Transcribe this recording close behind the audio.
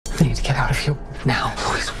We need to get out of here now.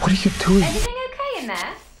 Please, what are you doing? Anything okay in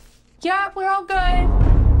there? Yeah, we're all good.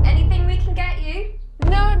 Anything we can get you?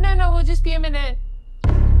 No, we'll just be a minute.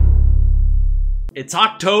 It's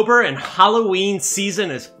October and Halloween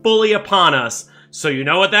season is fully upon us, so you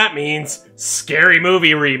know what that means. Scary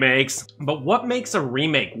movie remakes. But what makes a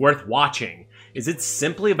remake worth watching? Is it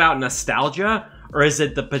simply about nostalgia, or is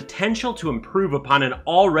it the potential to improve upon an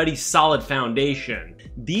already solid foundation?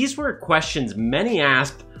 These were questions many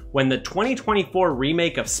asked when the 2024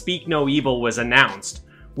 remake of Speak No Evil was announced,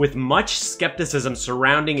 with much skepticism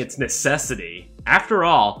surrounding its necessity. After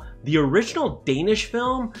all, the original Danish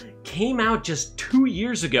film came out just 2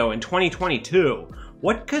 years ago in 2022.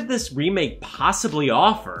 What could this remake possibly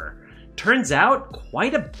offer? Turns out,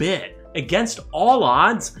 quite a bit. Against all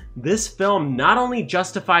odds, this film not only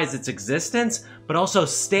justifies its existence, but also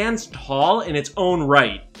stands tall in its own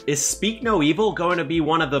right. Is Speak No Evil going to be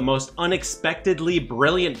one of the most unexpectedly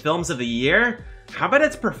brilliant films of the year? How about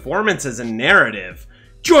its performances and narrative?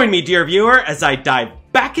 Join me, dear viewer, as I dive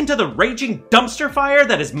back into the raging dumpster fire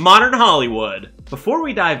that is modern Hollywood. Before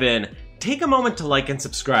we dive in, take a moment to like and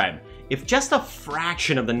subscribe. If just a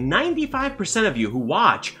fraction of the 95% of you who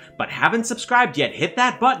watch but haven't subscribed yet hit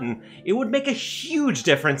that button, it would make a huge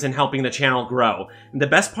difference in helping the channel grow. And the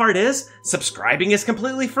best part is, subscribing is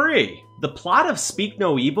completely free. The plot of Speak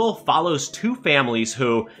No Evil follows two families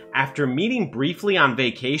who, after meeting briefly on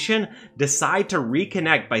vacation, decide to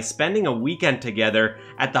reconnect by spending a weekend together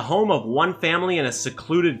at the home of one family in a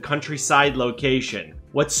secluded countryside location.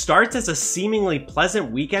 What starts as a seemingly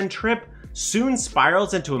pleasant weekend trip soon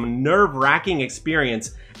spirals into a nerve-wracking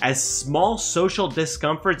experience as small social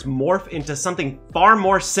discomforts morph into something far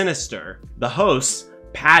more sinister. The hosts,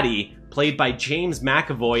 Patty, played by James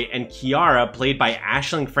McAvoy, and Kiara, played by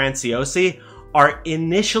Aisling Franciosi, are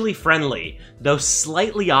initially friendly, though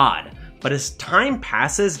slightly odd. But as time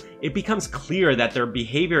passes, it becomes clear that their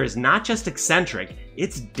behavior is not just eccentric,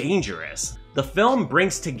 it's dangerous. The film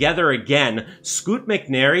brings together again Scoot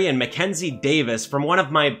McNairy and Mackenzie Davis from one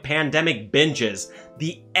of my pandemic binges,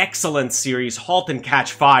 the excellent series Halt and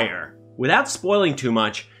Catch Fire. Without spoiling too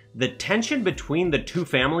much, the tension between the two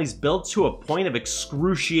families builds to a point of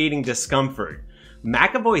excruciating discomfort.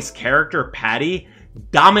 McAvoy's character, Patty,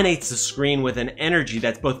 dominates the screen with an energy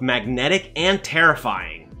that's both magnetic and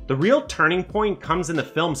terrifying. The real turning point comes in the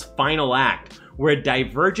film's final act, where it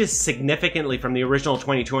diverges significantly from the original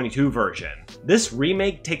 2022 version. This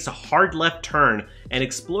remake takes a hard left turn and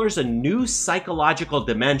explores a new psychological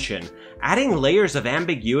dimension, adding layers of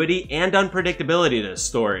ambiguity and unpredictability to the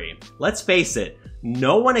story. Let's face it,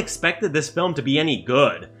 no one expected this film to be any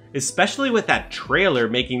good, especially with that trailer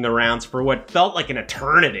making the rounds for what felt like an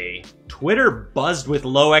eternity. Twitter buzzed with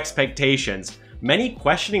low expectations, many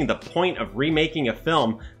questioning the point of remaking a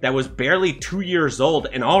film that was barely 2 years old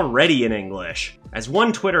and already in English. As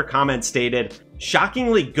one Twitter comment stated,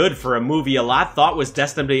 "Shockingly good for a movie a lot thought was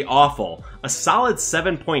destined to be awful. A solid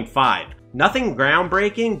 7.5. Nothing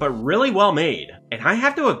groundbreaking, but really well made." And I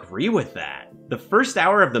have to agree with that. The first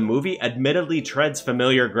hour of the movie admittedly treads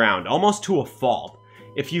familiar ground, almost to a fault.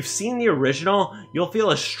 If you've seen the original, you'll feel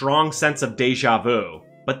a strong sense of deja vu.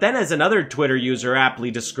 But then, as another Twitter user aptly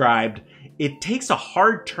described, it takes a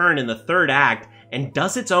hard turn in the third act and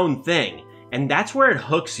does its own thing, and that's where it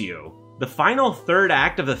hooks you. The final third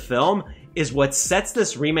act of the film is what sets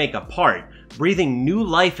this remake apart, breathing new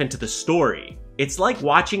life into the story. It's like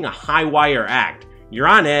watching a high-wire act. You're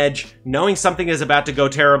on edge, knowing something is about to go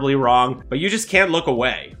terribly wrong, but you just can't look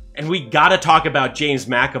away. And we gotta talk about James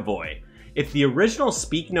McAvoy. If the original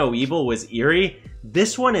Speak No Evil was eerie,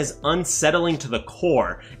 this one is unsettling to the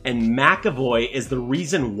core, and McAvoy is the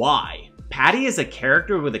reason why. Patty is a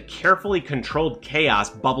character with a carefully controlled chaos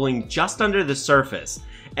bubbling just under the surface,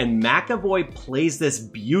 and McAvoy plays this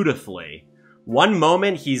beautifully. One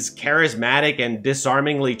moment he's charismatic and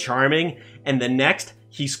disarmingly charming, and the next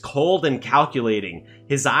he's cold and calculating,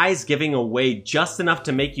 his eyes giving away just enough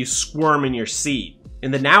to make you squirm in your seat.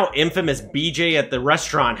 In the now infamous BJ at the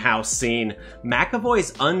restaurant house scene,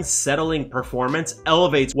 McAvoy's unsettling performance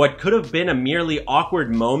elevates what could have been a merely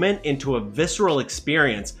awkward moment into a visceral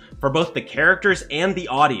experience for both the characters and the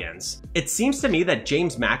audience. It seems to me that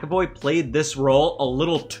James McAvoy played this role a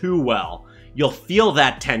little too well. You'll feel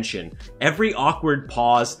that tension, every awkward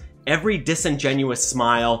pause, every disingenuous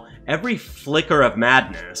smile, every flicker of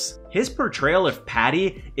madness. His portrayal of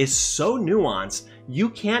Patty is so nuanced, you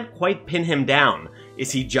can't quite pin him down.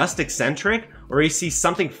 Is he just eccentric, or is he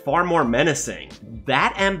something far more menacing?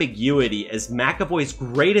 That ambiguity is McAvoy's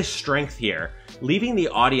greatest strength here, leaving the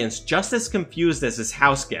audience just as confused as his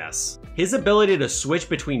house guests. His ability to switch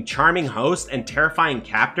between charming host and terrifying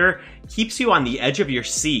captor keeps you on the edge of your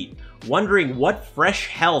seat, wondering what fresh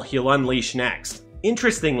hell he'll unleash next.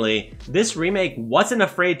 Interestingly, this remake wasn't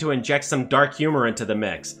afraid to inject some dark humor into the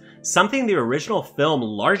mix, something the original film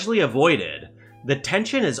largely avoided. The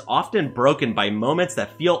tension is often broken by moments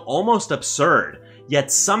that feel almost absurd,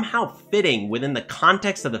 yet somehow fitting within the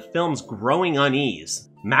context of the film's growing unease.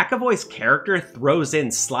 McAvoy's character throws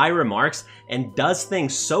in sly remarks and does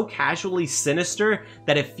things so casually sinister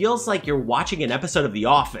that it feels like you're watching an episode of The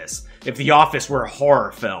Office, if The Office were a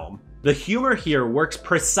horror film. The humor here works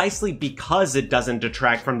precisely because it doesn't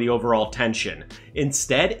detract from the overall tension.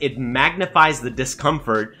 Instead, it magnifies the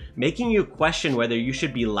discomfort, making you question whether you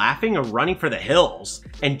should be laughing or running for the hills.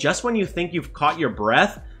 And just when you think you've caught your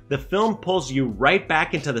breath, the film pulls you right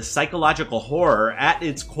back into the psychological horror at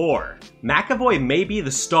its core. McAvoy may be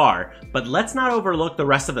the star, but let's not overlook the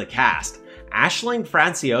rest of the cast. Aisling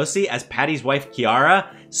Franciosi as Patty's wife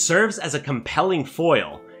Chiara serves as a compelling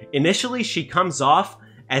foil. Initially, she comes off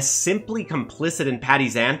as simply complicit in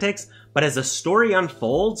Patty's antics, but as the story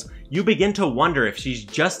unfolds, you begin to wonder if she's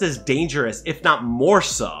just as dangerous, if not more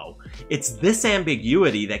so. It's this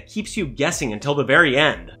ambiguity that keeps you guessing until the very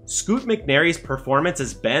end. Scoot McNairy's performance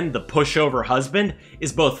as Ben, the pushover husband,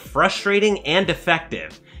 is both frustrating and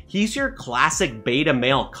effective. He's your classic beta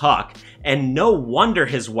male cuck, and no wonder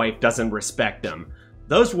his wife doesn't respect him.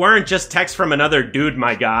 Those weren't just texts from another dude,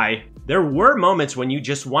 my guy. There were moments when you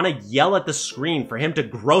just want to yell at the screen for him to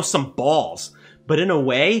grow some balls, but in a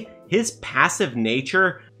way, his passive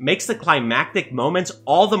nature makes the climactic moments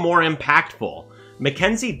all the more impactful.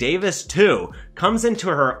 Mackenzie Davis, too, comes into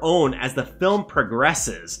her own as the film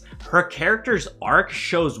progresses. Her character's arc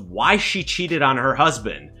shows why she cheated on her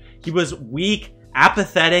husband. He was weak,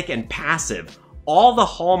 apathetic, and passive, all the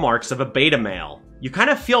hallmarks of a beta male. You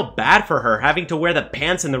kind of feel bad for her having to wear the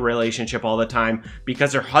pants in the relationship all the time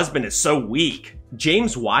because her husband is so weak.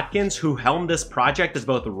 James Watkins, who helmed this project as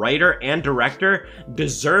both writer and director,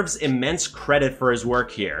 deserves immense credit for his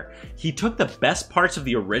work here. He took the best parts of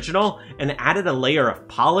the original and added a layer of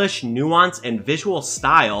polish, nuance, and visual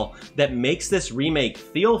style that makes this remake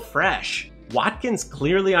feel fresh. Watkins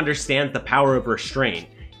clearly understands the power of restraint.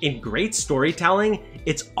 In great storytelling,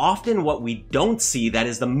 it's often what we don't see that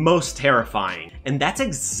is the most terrifying, and that's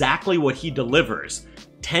exactly what he delivers.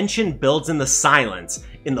 Tension builds in the silence,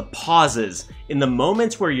 in the pauses, in the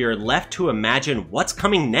moments where you're left to imagine what's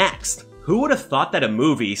coming next. Who would have thought that a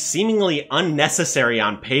movie, seemingly unnecessary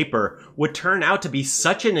on paper, would turn out to be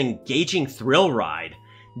such an engaging thrill ride?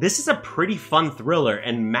 This is a pretty fun thriller,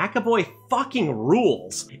 and McAvoy fucking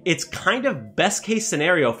rules. It's kind of best case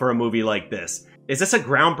scenario for a movie like this. Is this a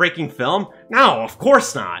groundbreaking film? No, of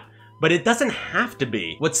course not. But it doesn't have to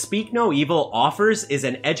be. What Speak No Evil offers is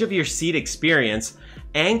an edge-of-your-seat experience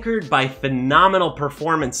anchored by phenomenal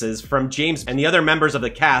performances from James and the other members of the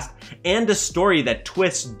cast, and a story that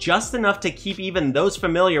twists just enough to keep even those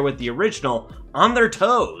familiar with the original on their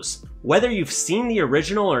toes. Whether you've seen the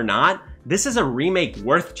original or not, this is a remake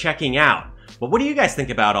worth checking out. But what do you guys think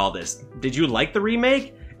about all this? Did you like the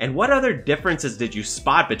remake? And what other differences did you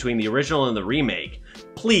spot between the original and the remake?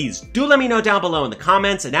 Please do let me know down below in the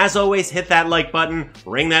comments, and as always, hit that like button,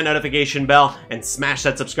 ring that notification bell, and smash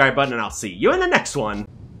that subscribe button, and I'll see you in the next one.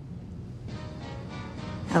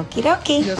 Okie dokie.